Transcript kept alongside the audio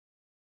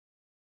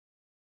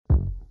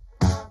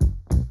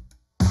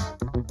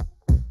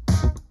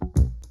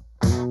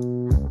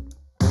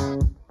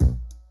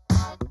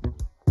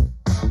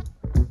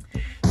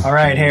All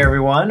right, hey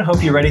everyone.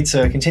 Hope you're ready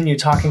to continue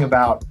talking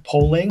about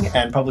polling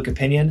and public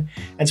opinion,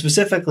 and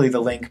specifically the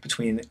link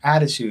between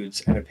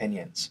attitudes and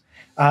opinions.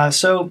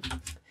 So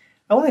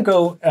I want to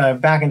go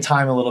back in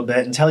time a little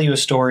bit and tell you a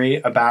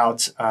story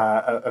about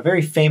a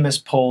very famous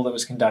poll that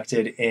was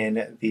conducted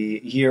in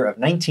the year of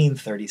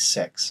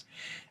 1936.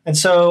 And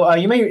so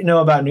you may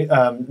know about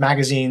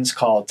magazines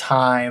called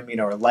Time,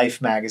 or Life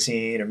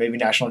magazine, or maybe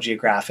National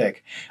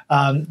Geographic.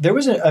 There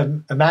was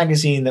a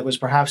magazine that was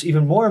perhaps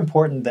even more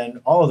important than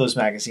all of those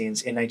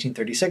magazines in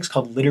 1936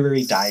 called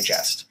Literary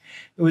Digest.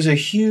 It was a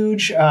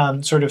huge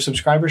sort of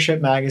subscribership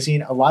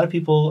magazine. A lot of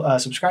people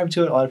subscribed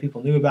to it. A lot of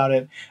people knew about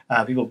it.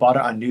 People bought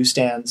it on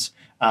newsstands,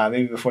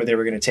 maybe before they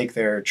were going to take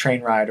their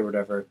train ride or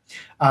whatever.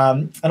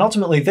 And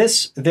ultimately,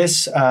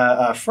 this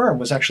firm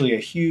was actually a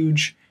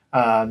huge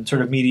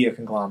sort of media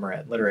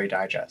conglomerate, Literary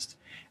Digest.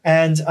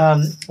 And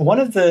one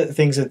of the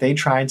things that they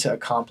tried to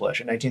accomplish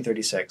in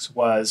 1936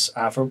 was,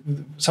 for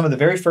some of the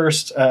very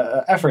first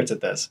efforts at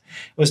this,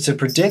 was to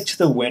predict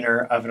the winner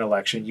of an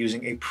election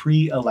using a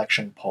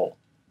pre-election poll.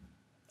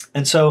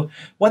 And so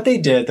what they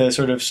did, the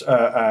sort of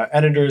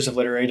editors of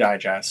Literary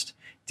Digest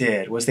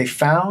did, was they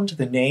found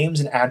the names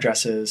and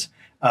addresses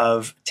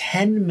of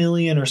 10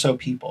 million or so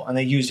people, and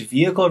they used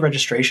vehicle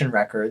registration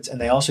records,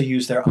 and they also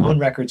used their own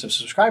records of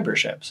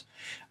subscriberships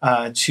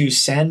to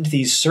send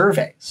these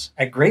surveys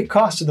at great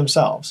cost to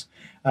themselves,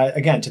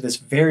 again, to this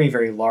very,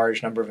 very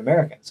large number of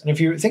Americans. And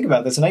if you think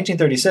about this, in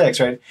 1936,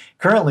 right,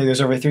 currently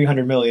there's over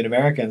 300 million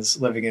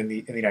Americans living in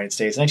the United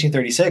States. In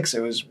 1936,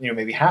 it was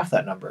maybe half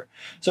that number.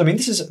 So I mean,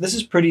 this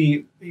is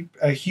pretty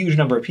a huge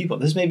number of people.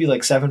 This is maybe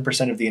like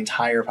 7% of the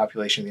entire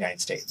population of the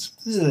United States.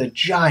 This is a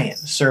giant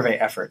survey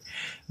effort,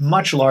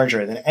 much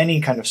larger than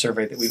any kind of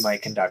survey that we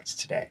might conduct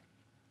today.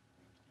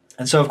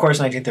 And so, of course,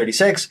 in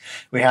 1936,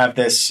 we have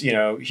this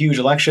huge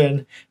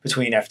election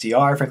between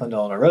FDR, Franklin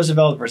Delano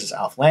Roosevelt, versus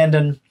Alf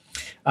Landon.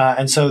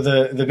 And so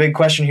the big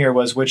question here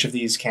was, which of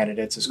these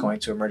candidates is going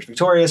to emerge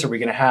victorious? Are we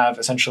going to have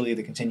essentially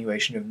the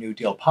continuation of New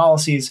Deal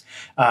policies,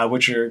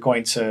 which are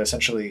going to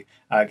essentially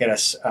get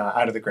us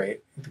out of the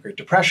Great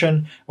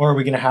Depression, or are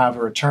we going to have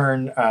a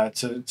return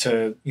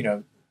to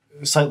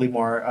slightly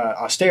more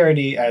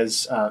austerity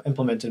as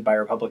implemented by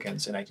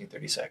Republicans in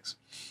 1936?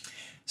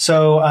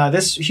 So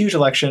this huge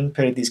election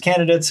pitted these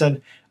candidates,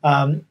 and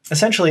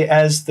essentially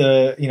as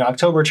the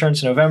October turned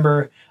to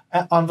November,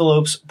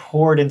 envelopes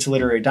poured into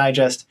Literary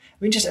Digest. I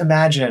mean, just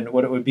imagine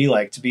what it would be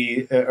like to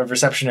be a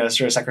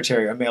receptionist or a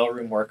secretary or a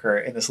mailroom worker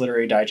in this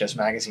Literary Digest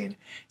magazine,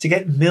 to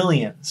get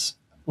millions,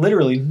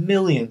 literally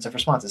millions of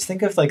responses.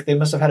 Think of they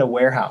must have had a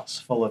warehouse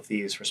full of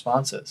these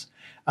responses.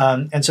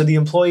 And so the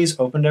employees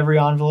opened every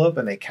envelope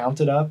and they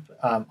counted up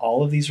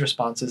all of these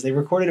responses. They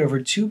recorded over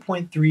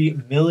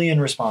 2.3 million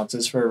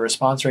responses for a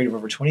response rate of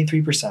over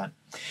 23%.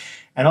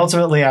 And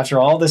ultimately, after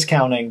all this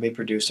counting, they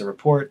produced a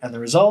report, and the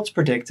results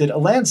predicted a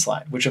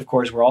landslide, which, of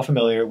course, we're all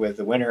familiar with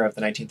the winner of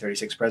the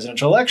 1936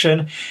 presidential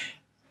election,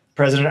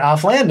 President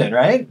Alf Landon,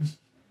 right?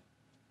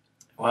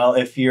 Well,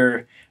 if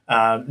you're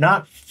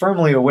not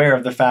firmly aware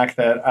of the fact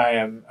that I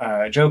am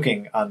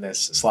joking on this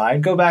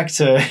slide, go back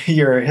to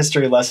your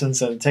history lessons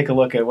and take a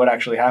look at what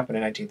actually happened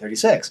in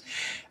 1936.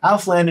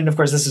 Alf Landon, of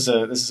course, this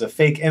is a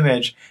fake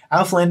image.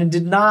 Alf Landon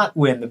did not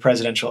win the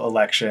presidential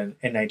election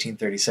in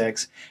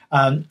 1936.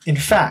 In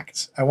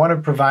fact, I want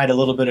to provide a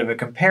little bit of a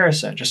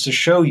comparison just to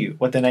show you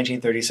what the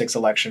 1936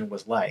 election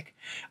was like.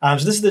 So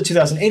this is the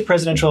 2008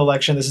 presidential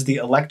election. This is the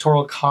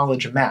Electoral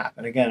College map.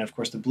 And again, of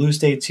course, the blue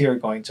states here are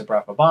going to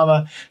Barack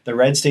Obama. The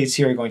red states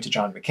here are going to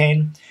John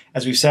McCain.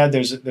 As we've said,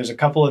 there's a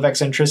couple of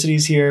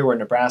eccentricities here where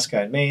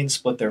Nebraska and Maine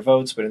split their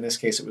votes, but in this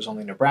case, it was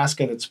only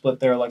Nebraska that split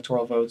their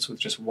electoral votes, with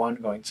just one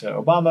going to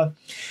Obama.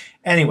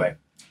 Anyway,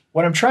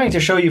 what I'm trying to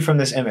show you from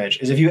this image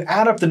is if you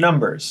add up the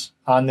numbers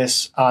on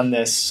this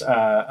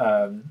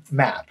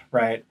map,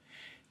 right?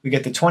 We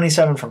get the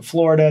 27 from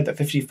Florida, the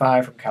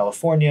 55 from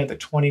California, the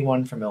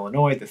 21 from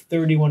Illinois, the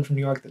 31 from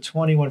New York, the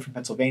 21 from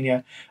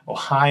Pennsylvania,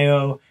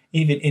 Ohio,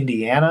 even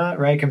Indiana,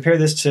 right? Compare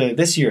this to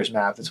this year's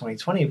map, the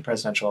 2020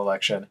 presidential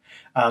election,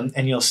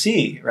 and you'll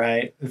see,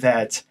 right,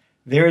 that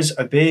there's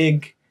a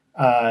big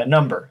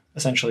number,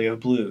 essentially, of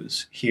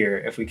blues here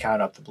if we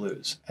count up the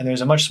blues. And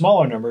there's a much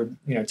smaller number,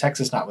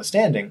 Texas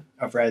notwithstanding,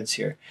 of reds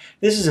here.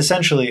 This is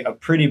essentially a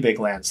pretty big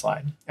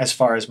landslide as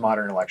far as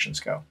modern elections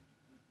go.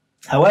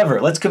 However,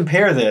 let's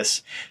compare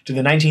this to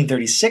the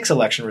 1936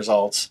 election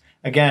results,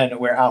 again,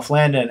 where Alf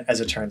Landon,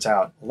 as it turns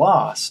out,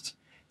 lost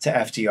to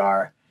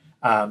FDR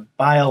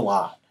by a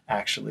lot,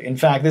 actually. In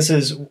fact, this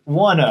is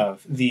one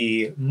of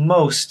the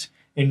most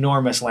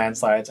enormous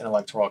landslides in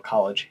Electoral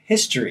College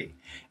history,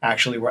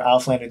 actually, where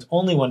Alf Landon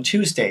only won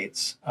 2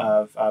 states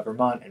of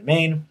Vermont and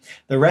Maine.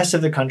 The rest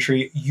of the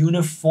country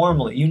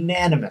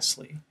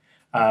unanimously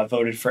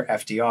voted for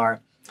FDR.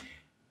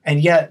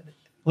 And yet,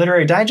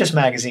 Literary Digest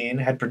magazine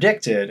had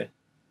predicted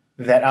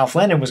that Alf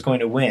Landon was going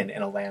to win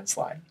in a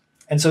landslide.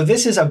 And so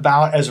this is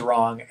about as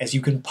wrong as you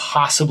can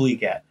possibly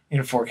get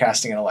in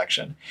forecasting an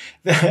election.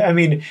 I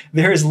mean,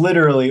 there is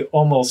literally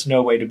almost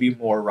no way to be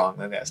more wrong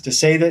than this. To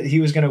say that he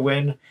was going to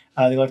win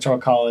the Electoral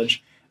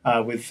College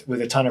with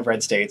a ton of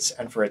red states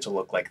and for it to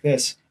look like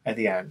this at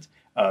the end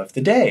of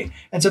the day.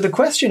 And so the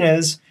question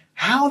is,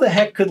 how the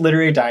heck could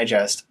Literary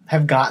Digest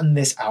have gotten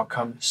this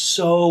outcome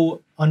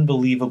so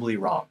unbelievably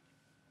wrong?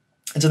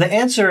 And so the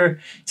answer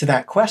to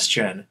that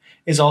question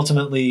is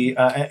ultimately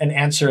an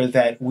answer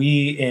that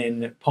we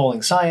in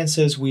polling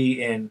sciences,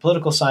 we in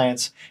political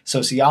science,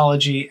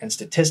 sociology, and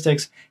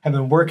statistics have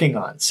been working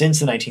on since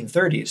the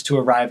 1930s to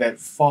arrive at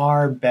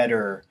far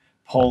better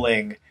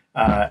polling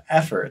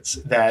efforts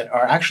that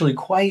are actually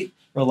quite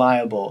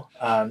reliable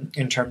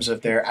in terms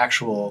of their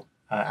actual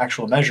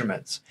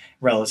measurements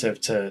relative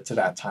to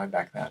that time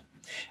back then.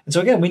 And so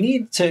again, we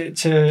need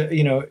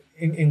to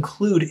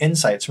include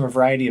insights from a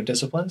variety of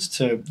disciplines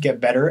to get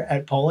better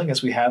at polling,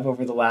 as we have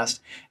over the last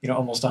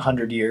almost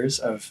 100 years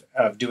of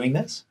doing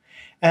this.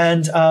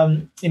 And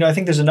I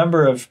think there's a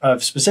number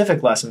of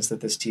specific lessons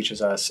that this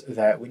teaches us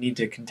that we need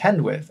to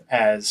contend with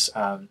as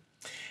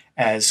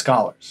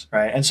scholars,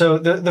 right? And so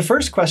the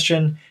first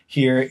question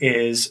here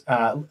is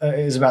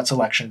about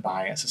selection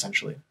bias,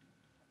 essentially.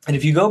 And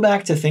if you go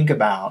back to think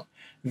about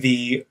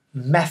the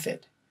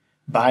method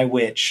by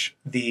which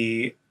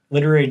the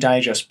Literary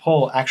Digest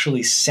poll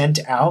actually sent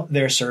out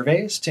their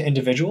surveys to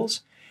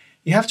individuals,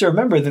 you have to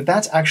remember that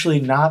that's actually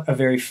not a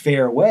very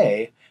fair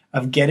way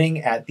of getting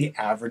at the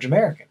average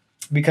American.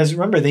 Because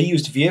remember, they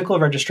used vehicle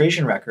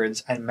registration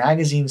records and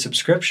magazine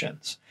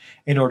subscriptions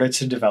in order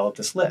to develop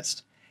this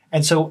list.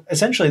 And so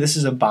essentially this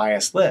is a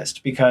biased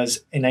list because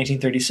in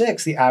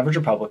 1936, the average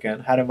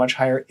Republican had a much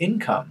higher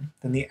income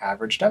than the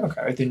average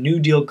Democrat. Right? The New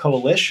Deal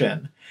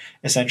coalition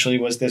essentially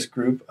was this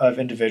group of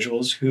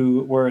individuals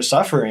who were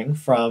suffering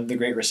from the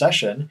Great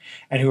Recession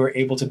and who were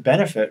able to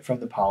benefit from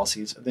the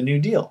policies of the New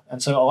Deal.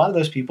 And so a lot of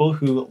those people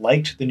who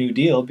liked the New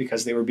Deal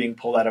because they were being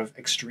pulled out of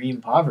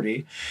extreme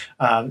poverty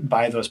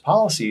by those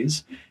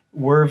policies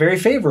were very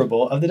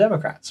favorable of the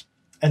Democrats.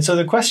 And so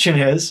the question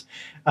is,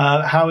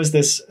 how is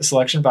this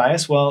selection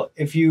bias? Well,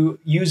 if you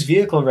use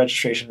vehicle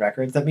registration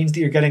records, that means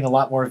that you're getting a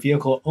lot more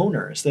vehicle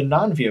owners than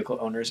non-vehicle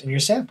owners in your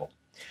sample.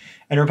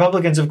 And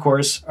Republicans, of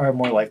course, are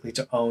more likely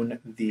to own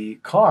the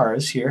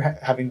cars here,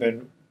 having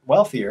been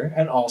wealthier,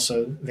 and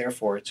also,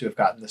 therefore, to have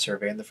gotten the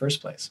survey in the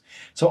first place.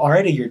 So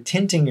already you're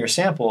tinting your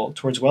sample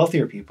towards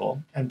wealthier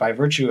people, and by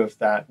virtue of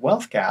that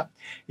wealth gap,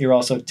 you're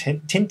also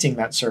tinting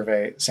that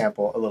survey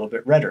sample a little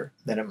bit redder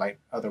than it might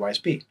otherwise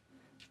be.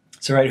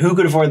 So, right, who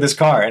could afford this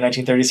car in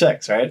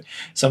 1936, right?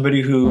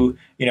 Somebody who,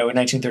 in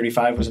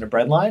 1935 was in a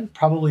breadline?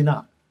 Probably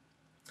not.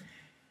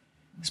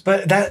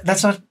 But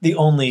that's not the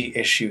only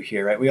issue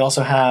here, right? We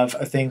also have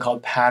a thing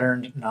called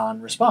patterned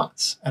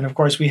non-response. And of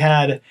course, we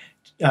had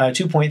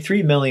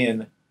 2.3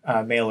 million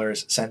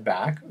mailers sent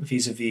back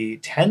vis-a-vis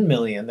 10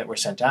 million that were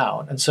sent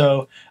out. And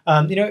so,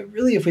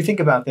 really, if we think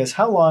about this,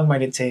 how long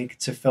might it take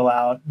to fill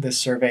out this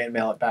survey and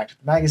mail it back to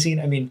the magazine?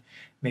 I mean,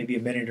 maybe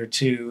a minute or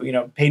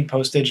two, paid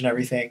postage and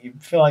everything. You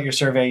fill out your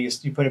survey,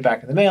 you put it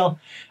back in the mail.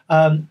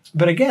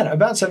 But again,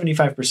 about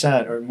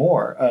 75% or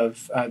more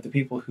of the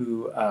people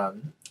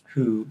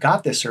who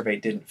got this survey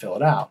didn't fill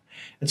it out.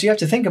 And so you have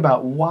to think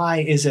about why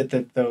is it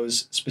that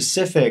those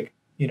specific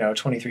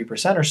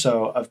 23% or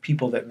so of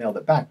people that mailed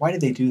it back, why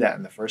did they do that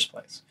in the first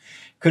place?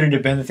 Could it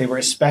have been that they were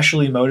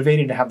especially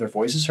motivated to have their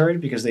voices heard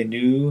because they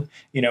knew,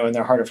 in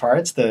their heart of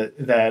hearts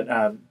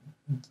that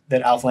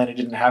Alf Landon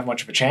didn't have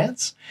much of a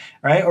chance,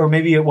 right? Or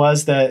maybe it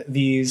was that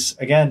these,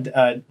 again,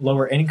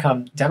 lower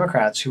income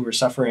Democrats who were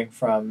suffering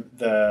from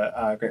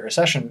the Great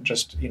Recession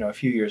just, a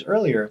few years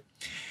earlier,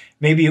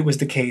 maybe it was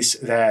the case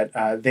that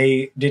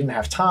they didn't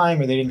have time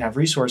or they didn't have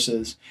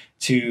resources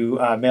to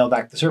mail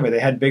back the survey. They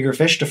had bigger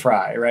fish to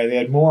fry, right? They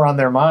had more on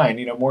their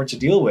mind, more to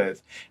deal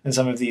with than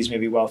some of these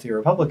maybe wealthier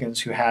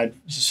Republicans who had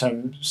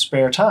some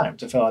spare time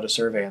to fill out a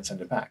survey and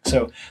send it back.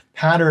 So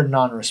pattern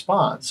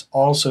non-response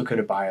also could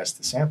have biased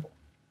the sample.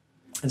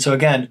 And so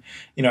again,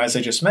 as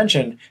I just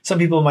mentioned, some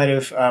people might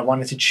have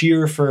wanted to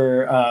cheer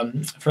for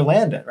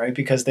Landon, right?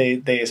 Because they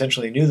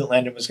essentially knew that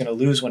Landon was going to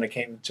lose when it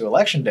came to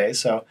election day.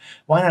 So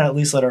why not at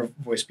least let our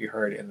voice be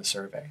heard in the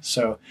survey?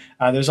 So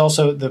there's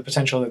also the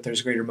potential that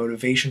there's greater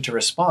motivation to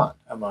respond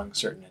among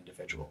certain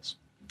individuals.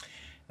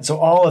 And so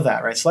all of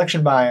that, right?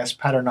 Selection bias,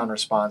 pattern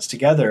non-response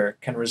together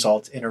can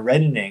result in a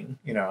reddening,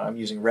 I'm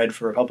using red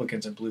for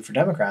Republicans and blue for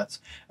Democrats,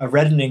 a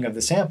reddening of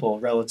the sample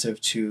relative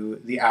to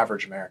the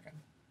average American.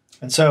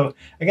 And so,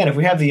 again, if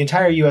we have the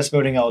entire U.S.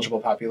 voting eligible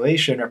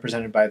population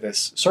represented by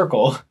this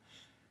circle,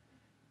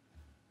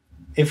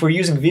 if we're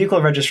using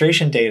vehicle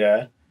registration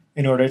data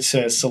in order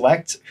to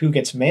select who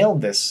gets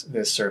mailed this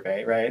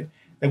survey, right,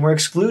 then we're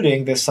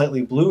excluding this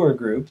slightly bluer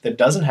group that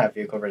doesn't have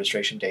vehicle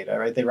registration data,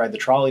 right? They ride the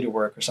trolley to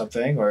work or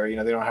something, or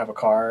they don't have a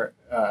car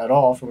at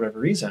all for whatever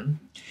reason.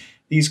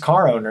 These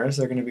car owners,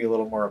 they're going to be a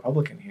little more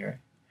Republican here.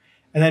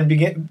 And then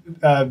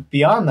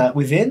beyond that,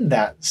 within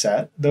that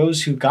set,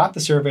 those who got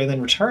the survey and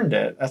then returned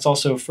it, that's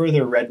also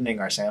further reddening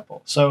our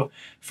sample. So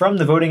from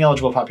the voting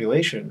eligible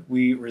population,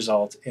 we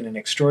result in an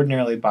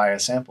extraordinarily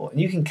biased sample.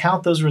 And you can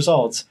count those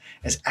results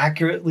as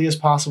accurately as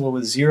possible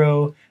with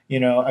zero,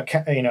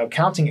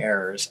 counting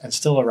errors and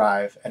still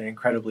arrive at an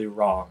incredibly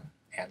wrong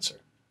answer.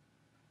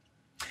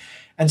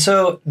 And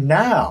so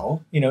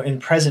now, in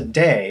present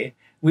day,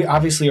 we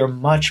obviously are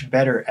much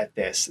better at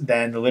this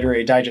than the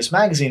Literary Digest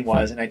magazine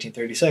was in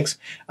 1936.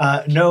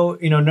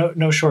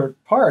 No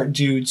short part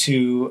due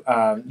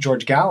to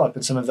George Gallup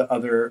and some of the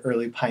other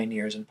early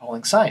pioneers in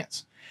polling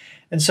science.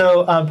 And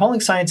so polling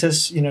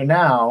scientists,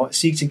 now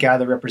seek to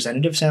gather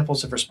representative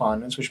samples of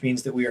respondents, which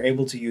means that we are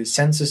able to use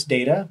census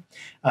data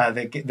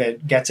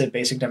that gets at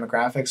basic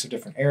demographics of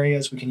different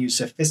areas. We can use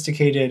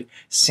sophisticated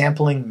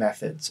sampling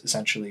methods,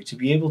 essentially, to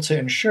be able to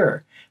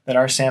ensure that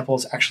our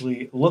samples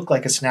actually look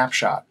like a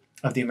snapshot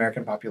of the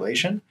American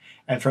population.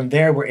 And from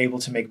there, we're able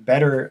to make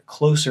better,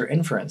 closer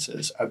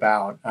inferences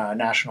about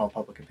national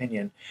public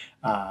opinion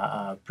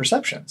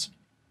perceptions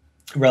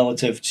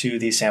relative to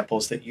these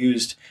samples that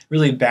used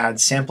really bad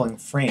sampling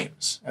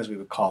frames, as we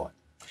would call it.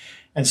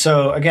 And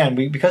so again,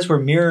 because we're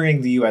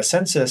mirroring the U.S.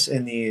 Census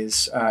in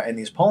these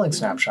polling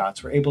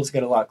snapshots, we're able to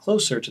get a lot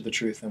closer to the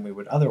truth than we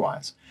would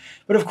otherwise.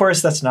 But of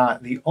course, that's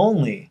not the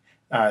only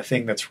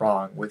thing that's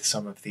wrong with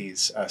some of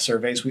these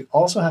surveys. We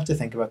also have to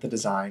think about the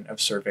design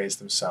of surveys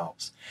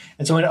themselves.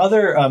 And so in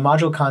other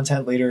module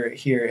content later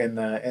here in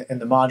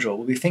the module,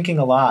 we'll be thinking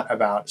a lot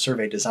about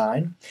survey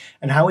design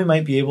and how we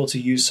might be able to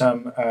use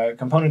some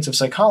components of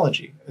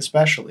psychology,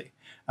 especially,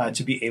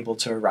 to be able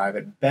to arrive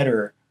at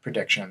better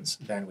predictions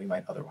than we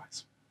might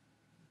otherwise.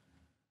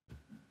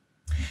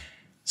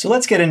 So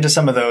let's get into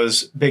some of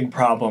those big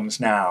problems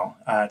now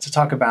to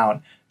talk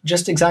about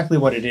just exactly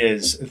what it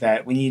is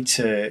that we need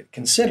to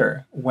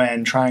consider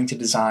when trying to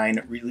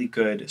design really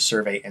good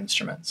survey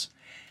instruments.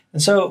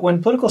 And so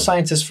when political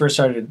scientists first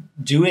started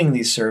doing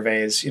these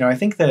surveys, I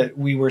think that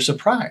we were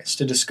surprised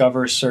to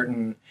discover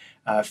certain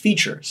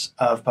features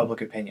of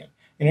public opinion.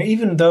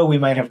 Even though we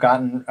might have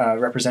gotten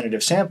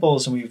representative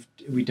samples and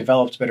we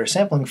developed better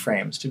sampling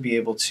frames to be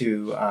able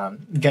to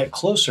get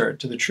closer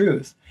to the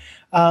truth,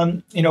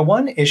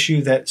 one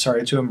issue that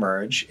started to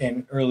emerge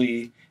in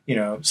early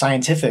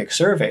scientific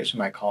surveys, we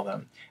might call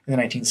them, in the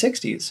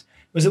 1960s,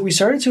 was that we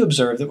started to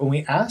observe that when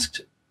we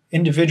asked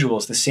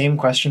individuals the same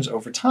questions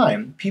over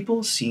time,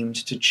 people seemed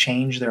to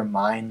change their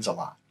minds a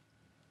lot.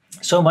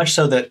 So much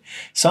so that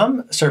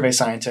some survey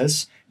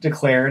scientists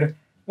declared,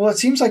 well, it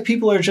seems like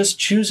people are just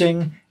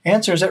choosing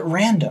answers at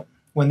random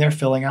when they're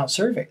filling out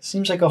surveys.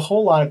 Seems like a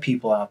whole lot of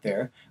people out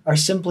there are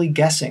simply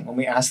guessing when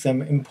we ask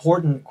them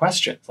important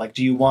questions, like,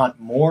 do you want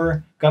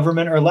more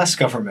government or less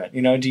government?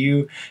 Do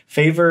you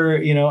favor,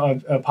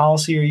 a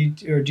policy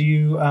or do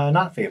you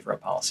not favor a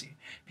policy?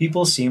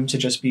 People seem to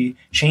just be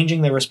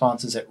changing their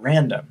responses at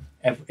random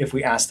if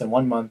we ask them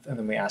one month and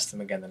then we ask them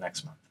again the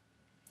next month.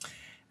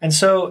 And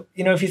so,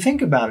 if you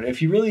think about it,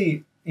 if you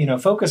really,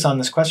 focus on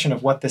this question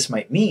of what this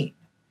might mean,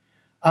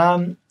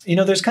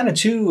 there's kind of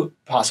two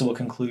possible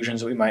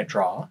conclusions that we might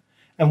draw.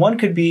 And one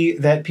could be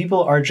that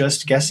people are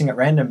just guessing at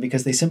random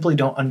because they simply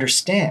don't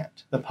understand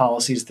the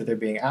policies that they're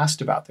being asked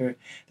about. They're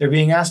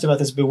being asked about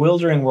this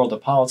bewildering world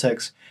of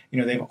politics.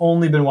 They've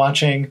only been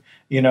watching,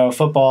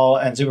 football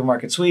and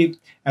supermarket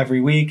sweep every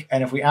week.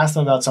 And if we ask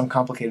them about some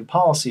complicated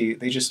policy,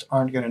 they just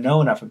aren't going to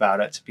know enough about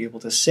it to be able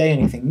to say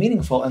anything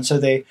meaningful. And so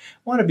they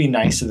want to be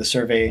nice to the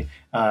survey,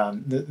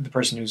 the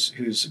person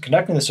who's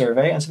conducting the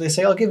survey. And so they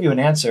say, I'll give you an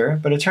answer,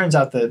 but it turns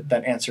out that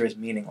that answer is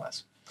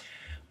meaningless.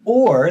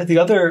 Or the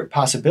other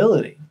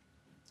possibility,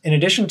 in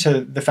addition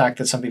to the fact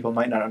that some people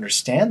might not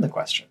understand the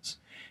questions,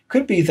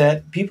 could be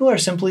that people are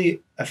simply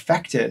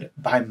affected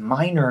by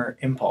minor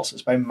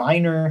impulses, by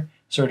minor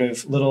sort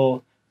of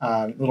little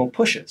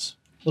pushes,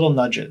 little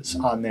nudges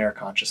on their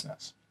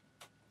consciousness.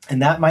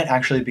 And that might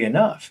actually be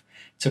enough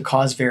to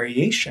cause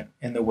variation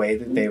in the way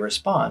that they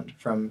respond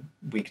from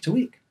week to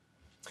week.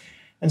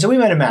 And so we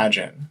might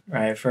imagine,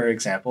 right, for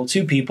example,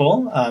 two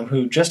people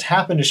who just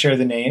happen to share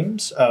the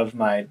names of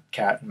my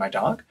cat and my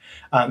dog,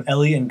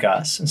 Ellie and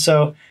Gus. And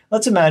so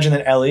let's imagine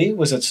that Ellie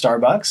was at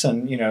Starbucks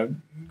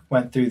and,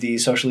 went through the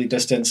socially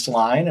distanced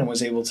line and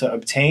was able to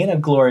obtain a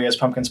glorious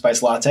pumpkin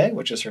spice latte,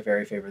 which is her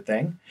very favorite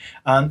thing.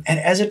 And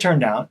as it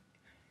turned out,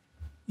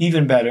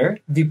 even better,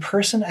 the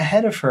person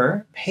ahead of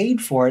her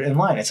paid for it in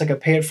line. It's like a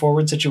pay it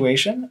forward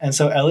situation. And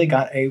so Ellie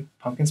got a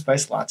pumpkin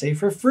spice latte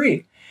for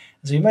free.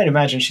 So you might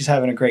imagine she's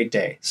having a great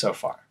day so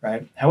far,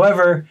 right?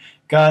 However,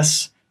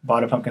 Gus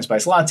bought a pumpkin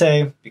spice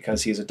latte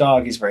because he's a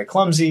dog. He's very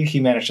clumsy.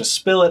 He managed to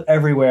spill it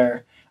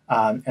everywhere.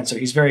 And so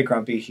he's very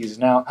grumpy. He's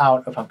now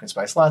out of pumpkin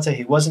spice latte.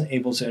 He wasn't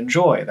able to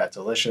enjoy that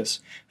delicious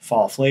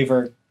fall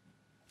flavor.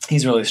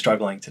 He's really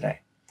struggling today.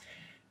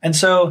 And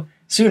so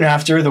soon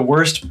after the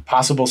worst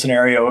possible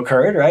scenario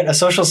occurred, right? A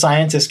social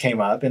scientist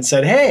came up and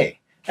said, hey,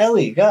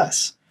 Ellie,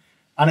 Gus,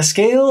 on a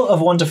scale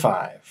of 1 to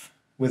 5,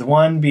 with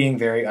 1 being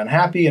very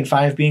unhappy and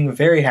 5 being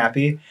very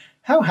happy,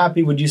 how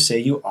happy would you say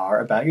you are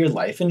about your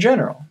life in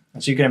general?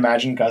 And so you can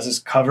imagine Gus is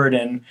covered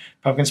in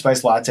pumpkin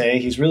spice latte.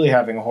 He's really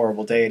having a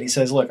horrible day. And he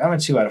says, look, I'm a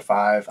 2 out of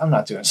 5. I'm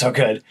not doing so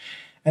good.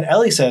 And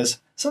Ellie says,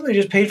 somebody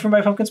just paid for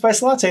my pumpkin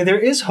spice latte. There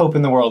is hope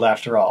in the world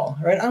after all,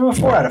 right? I'm a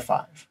 4 out of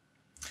 5.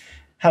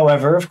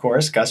 However, of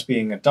course, Gus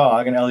being a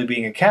dog and Ellie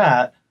being a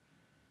cat,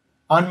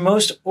 On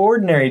most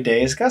ordinary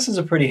days, Gus is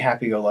a pretty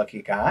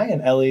happy-go-lucky guy, and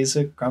Ellie's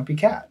a grumpy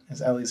cat,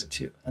 as Ellie's a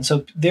 2. And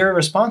so their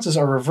responses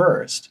are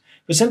reversed,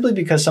 but simply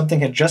because something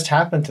had just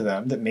happened to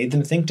them that made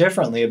them think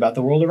differently about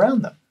the world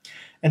around them.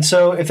 And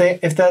so if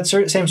that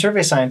same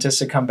survey scientist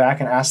had come back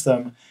and asked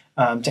them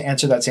to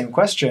answer that same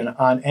question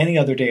on any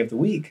other day of the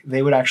week,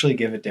 they would actually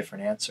give a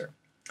different answer.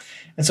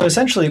 And so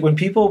essentially, when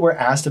people were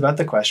asked about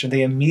the question,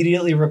 they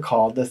immediately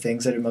recalled the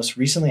things that had most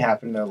recently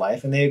happened in their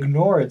life, and they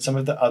ignored some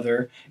of the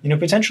other,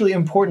 potentially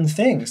important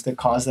things that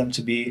caused them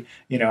to be,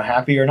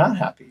 happy or not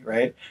happy,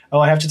 right? Oh,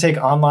 I have to take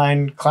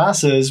online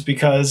classes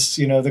because,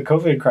 the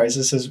COVID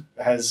crisis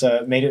has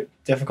made it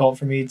difficult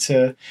for me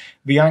to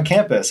be on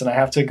campus, and I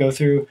have to go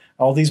through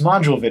all these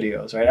module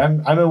videos, right?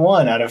 I'm a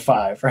 1 out of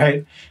 5,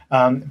 right?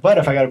 But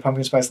if I got a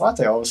pumpkin spice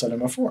latte, all of a sudden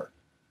I'm a 4.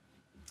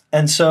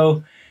 And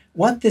so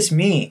what this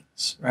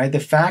means, right, the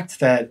fact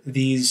that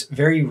these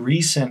very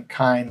recent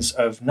kinds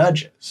of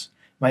nudges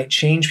might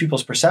change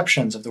people's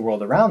perceptions of the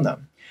world around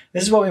them,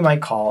 this is what we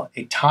might call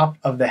a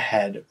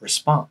top-of-the-head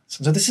response.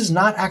 And so this is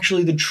not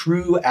actually the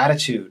true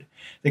attitude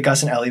that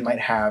Gus and Ellie might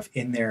have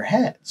in their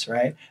heads,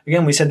 right?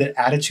 Again, we said that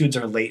attitudes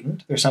are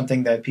latent. They're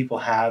something that people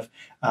have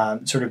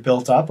sort of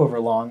built up over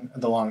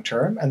the long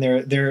term, and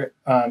they're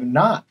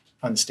not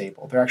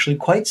unstable. They're actually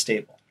quite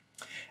stable.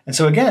 And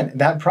so again,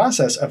 that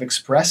process of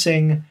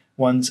expressing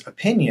one's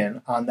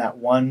opinion on that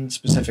one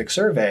specific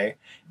survey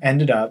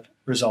ended up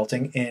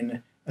resulting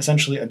in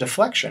essentially a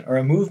deflection or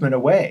a movement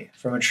away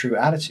from a true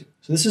attitude.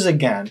 So this is,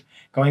 again,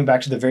 going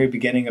back to the very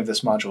beginning of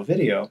this module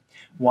video,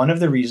 one of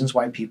the reasons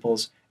why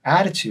people's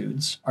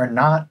attitudes are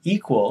not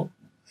equal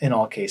in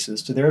all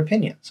cases to their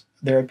opinions.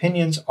 Their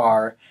opinions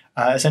are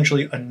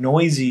essentially a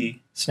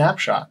noisy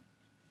snapshot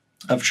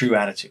of true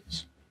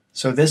attitudes.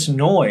 So this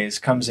noise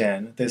comes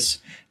in, this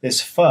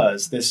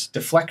fuzz, this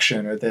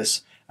deflection, or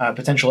this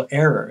potential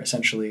error,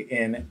 essentially,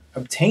 in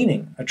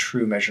obtaining a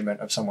true measurement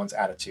of someone's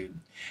attitude.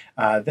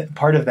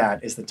 Part of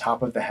that is the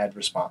top-of-the-head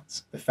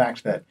response, the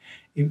fact that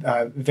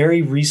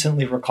very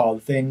recently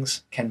recalled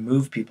things can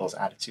move people's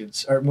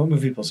attitudes, or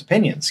move people's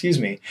opinions,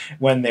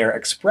 when they're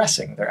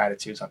expressing their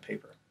attitudes on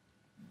paper.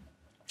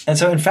 And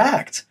so, in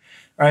fact,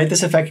 right,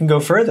 this effect can go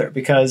further,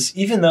 because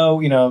even though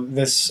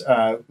this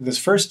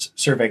first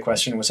survey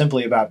question was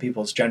simply about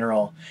people's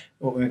general,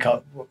 what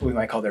we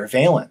might call their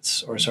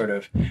valence, or sort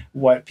of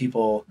what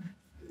people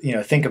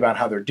think about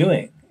how they're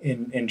doing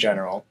in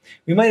general,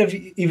 we might have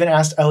even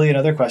asked Ellie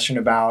another question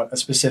about a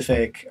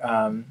specific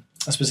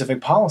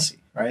policy,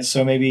 right?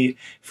 So maybe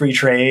free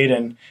trade,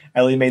 and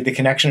Ellie made the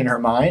connection in her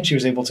mind. She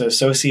was able to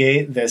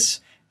associate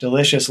this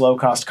delicious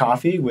low-cost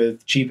coffee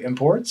with cheap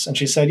imports. And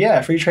she said,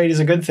 yeah, free trade is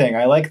a good thing.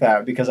 I like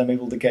that because I'm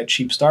able to get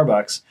cheap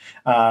Starbucks.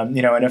 And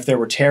if there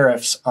were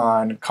tariffs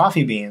on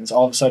coffee beans,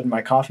 all of a sudden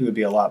my coffee would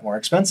be a lot more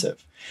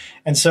expensive.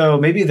 And so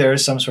maybe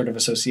there's some sort of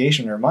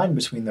association in her mind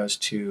between those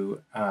two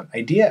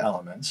idea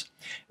elements,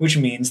 which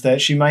means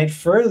that she might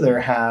further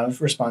have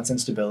response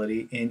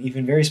instability in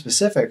even very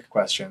specific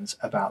questions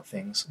about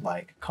things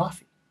like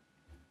coffee.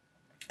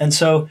 And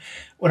so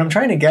what I'm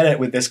trying to get at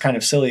with this kind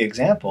of silly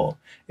example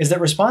is that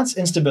response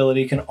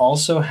instability can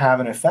also have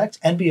an effect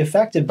and be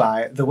affected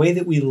by the way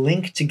that we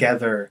link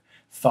together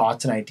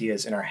thoughts and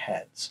ideas in our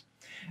heads.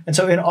 And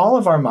so in all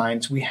of our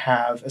minds, we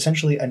have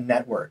essentially a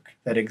network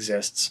that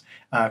exists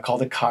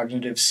called a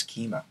cognitive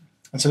schema.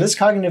 And so this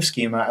cognitive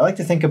schema, I like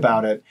to think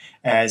about it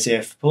as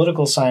if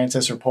political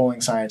scientists or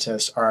polling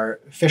scientists are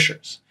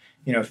fishers,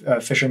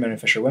 fishermen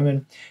and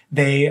fisherwomen.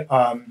 They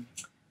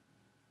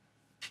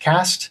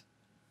cast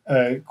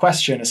a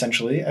question,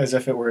 essentially, as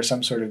if it were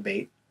some sort of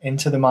bait,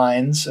 into the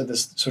minds of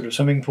this sort of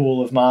swimming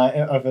pool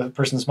of a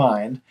person's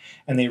mind,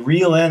 and they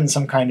reel in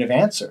some kind of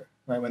answer,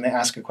 right, when they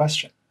ask a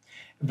question.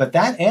 But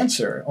that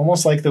answer,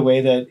 almost like the way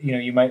that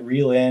you might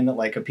reel in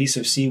like a piece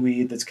of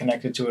seaweed that's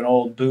connected to an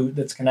old boot,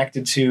 that's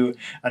connected to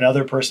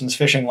another person's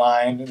fishing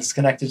line, that's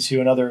connected to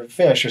another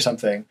fish or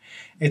something,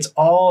 it's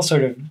all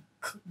sort of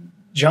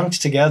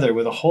junked together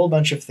with a whole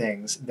bunch of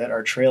things that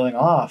are trailing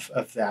off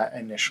of that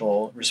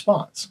initial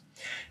response.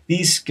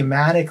 These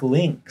schematic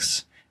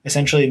links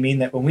essentially mean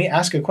that when we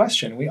ask a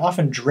question, we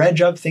often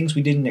dredge up things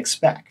we didn't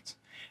expect.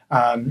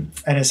 And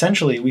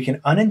essentially, we can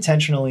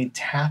unintentionally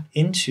tap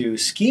into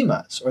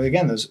schemas, or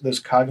again, those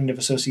cognitive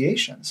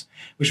associations,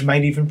 which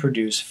might even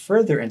produce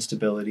further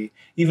instability,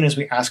 even as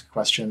we ask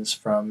questions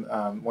from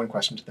one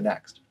question to the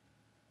next.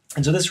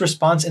 And so this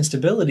response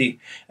instability,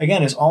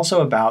 again, is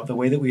also about the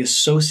way that we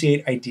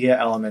associate idea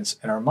elements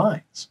in our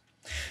minds.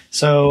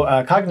 So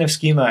cognitive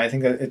schema, I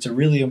think that it's a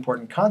really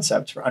important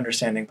concept for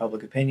understanding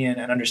public opinion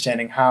and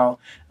understanding how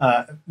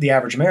the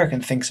average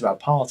American thinks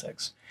about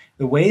politics.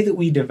 The way that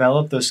we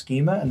develop those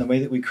schema and the way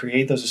that we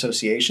create those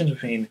associations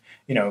between,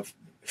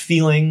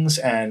 feelings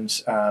and,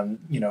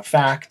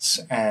 facts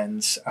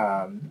and,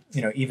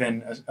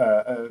 even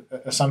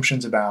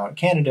assumptions about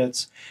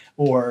candidates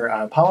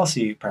or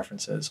policy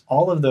preferences,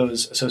 all of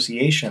those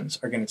associations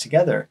are going to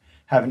together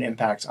have an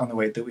impact on the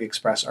way that we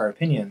express our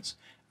opinions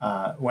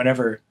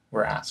whenever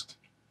we're asked.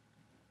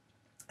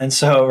 And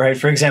so, right,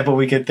 for example,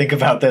 we could think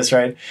about this,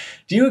 right?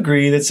 Do you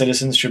agree that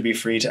citizens should be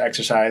free to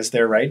exercise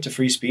their right to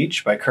free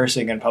speech by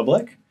cursing in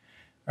public?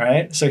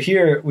 Right? So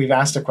here we've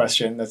asked a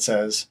question that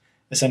says,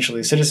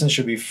 essentially, citizens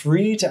should be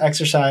free to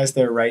exercise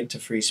their right to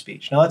free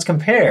speech. Now let's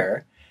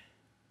compare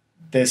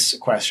this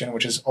question,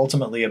 which is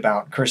ultimately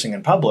about cursing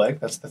in public,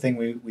 that's the thing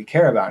we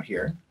care about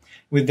here,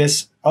 with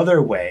this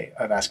other way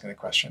of asking the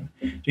question.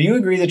 Do you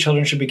agree that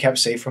children should be kept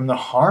safe from the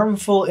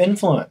harmful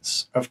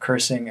influence of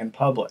cursing in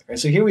public? Right,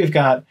 so here we've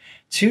got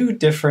two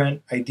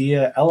different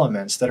idea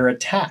elements that are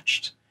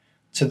attached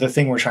to the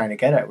thing we're trying to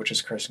get at, which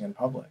is cursing in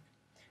public.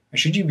 And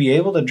should you be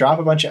able to drop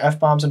a bunch of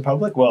F-bombs in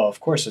public? Well, of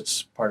course,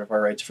 it's part of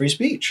our right to free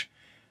speech.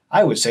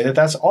 I would say that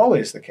that's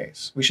always the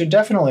case. We should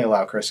definitely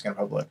allow cursing in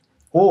public.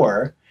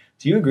 Or,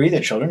 do you agree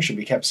that children should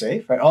be kept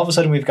safe? Right? All of a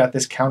sudden, we've got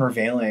this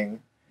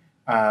countervailing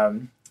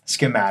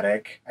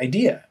schematic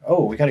idea.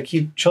 Oh, we got to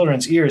keep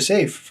children's ears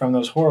safe from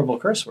those horrible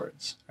curse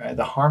words, right?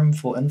 The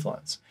harmful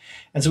influence.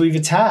 And so we've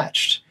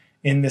attached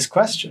in this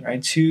question,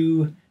 right,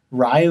 two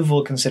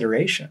rival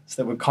considerations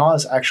that would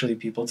cause actually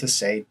people to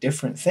say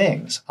different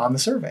things on the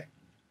survey.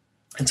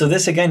 And so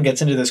this again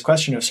gets into this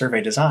question of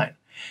survey design.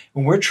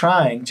 When we're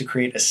trying to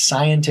create a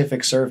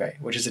scientific survey,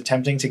 which is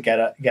attempting to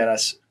get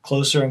us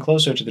closer and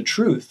closer to the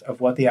truth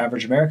of what the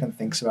average American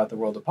thinks about the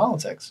world of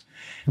politics,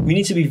 we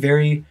need to be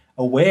very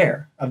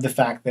aware of the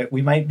fact that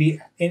we might be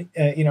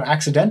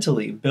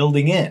accidentally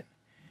building in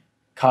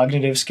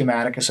cognitive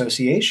schematic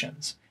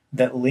associations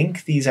that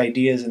link these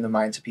ideas in the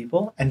minds of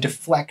people and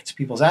deflect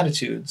people's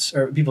attitudes,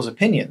 or people's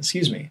opinions,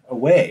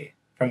 away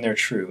from their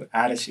true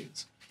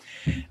attitudes.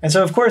 And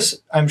so, of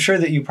course, I'm sure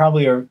that you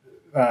probably are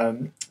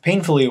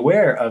painfully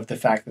aware of the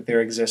fact that there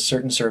exist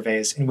certain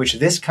surveys in which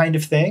this kind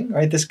of thing,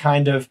 right, this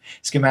kind of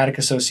schematic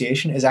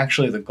association is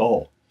actually the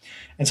goal.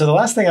 And so the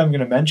last thing I'm going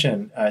to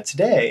mention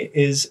today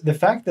is the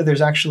fact that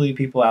there's actually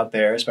people out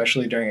there,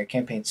 especially during a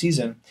campaign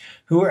season,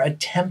 who are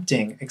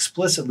attempting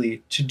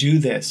explicitly to do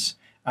this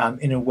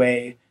in a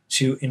way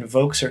to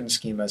invoke certain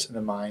schemas in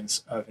the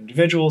minds of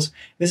individuals.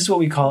 This is what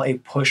we call a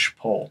push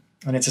poll.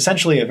 And it's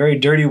essentially a very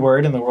dirty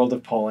word in the world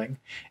of polling.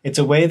 It's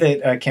a way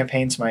that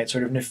campaigns might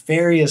sort of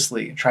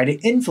nefariously try to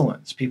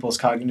influence people's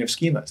cognitive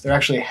schemas. They're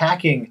actually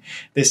hacking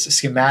this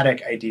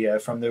schematic idea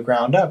from the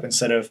ground up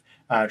instead of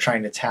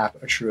trying to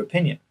tap a true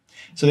opinion.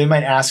 So they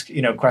might ask,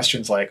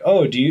 questions like,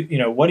 "Oh,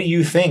 what do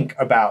you think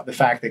about the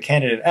fact that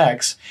candidate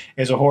X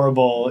is a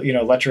horrible,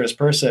 lecherous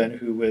person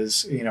who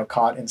was,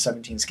 caught in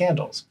 17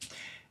 scandals?"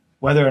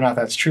 Whether or not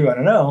that's true, I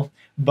don't know,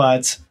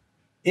 but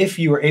if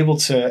you are able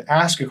to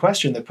ask a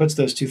question that puts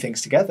those two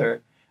things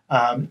together,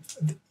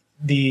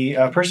 the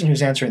person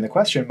who's answering the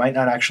question might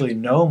not actually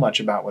know much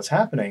about what's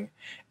happening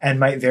and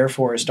might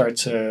therefore start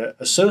to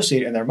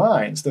associate in their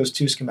minds those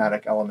two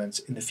schematic elements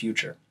in the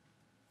future.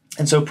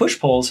 And so push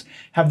polls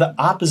have the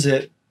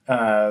opposite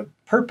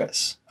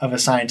purpose of a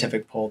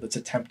scientific poll that's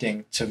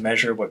attempting to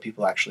measure what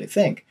people actually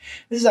think.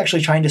 This is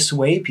actually trying to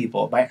sway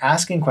people by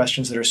asking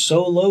questions that are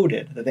so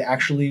loaded that they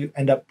actually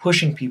end up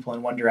pushing people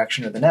in one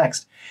direction or the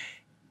next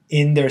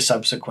in their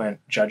subsequent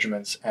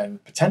judgments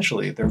and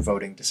potentially their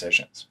voting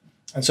decisions.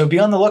 And so be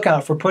on the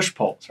lookout for push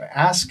polls. Right?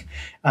 Ask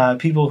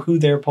people who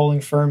their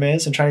polling firm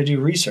is and try to do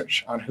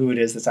research on who it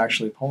is that's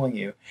actually polling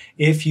you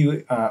if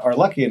you are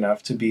lucky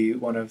enough to be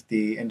one of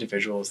the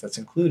individuals that's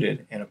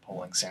included in a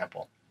polling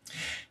sample.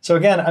 So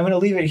again, I'm going to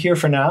leave it here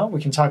for now.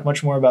 We can talk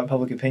much more about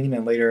public opinion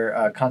in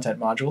later content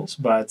modules,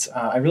 but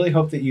I really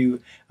hope that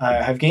you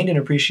have gained an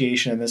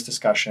appreciation in this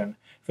discussion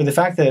for the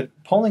fact that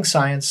polling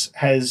science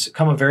has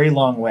come a very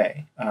long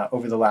way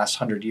over the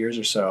last 100 years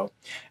or so.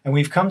 And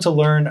we've come to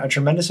learn a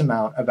tremendous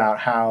amount about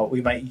how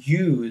we might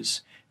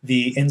use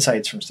the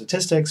insights from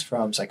statistics,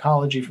 from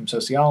psychology, from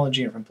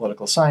sociology, and from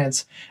political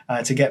science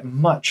to get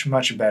much,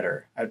 much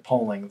better at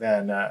polling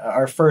than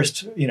our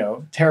first,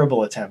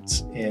 terrible attempts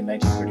in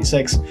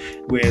 1936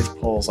 with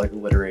polls like the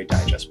Literary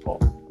Digest poll.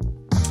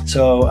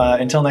 So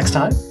until next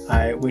time,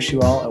 I wish you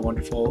all a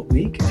wonderful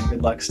week and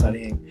good luck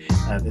studying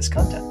this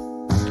content.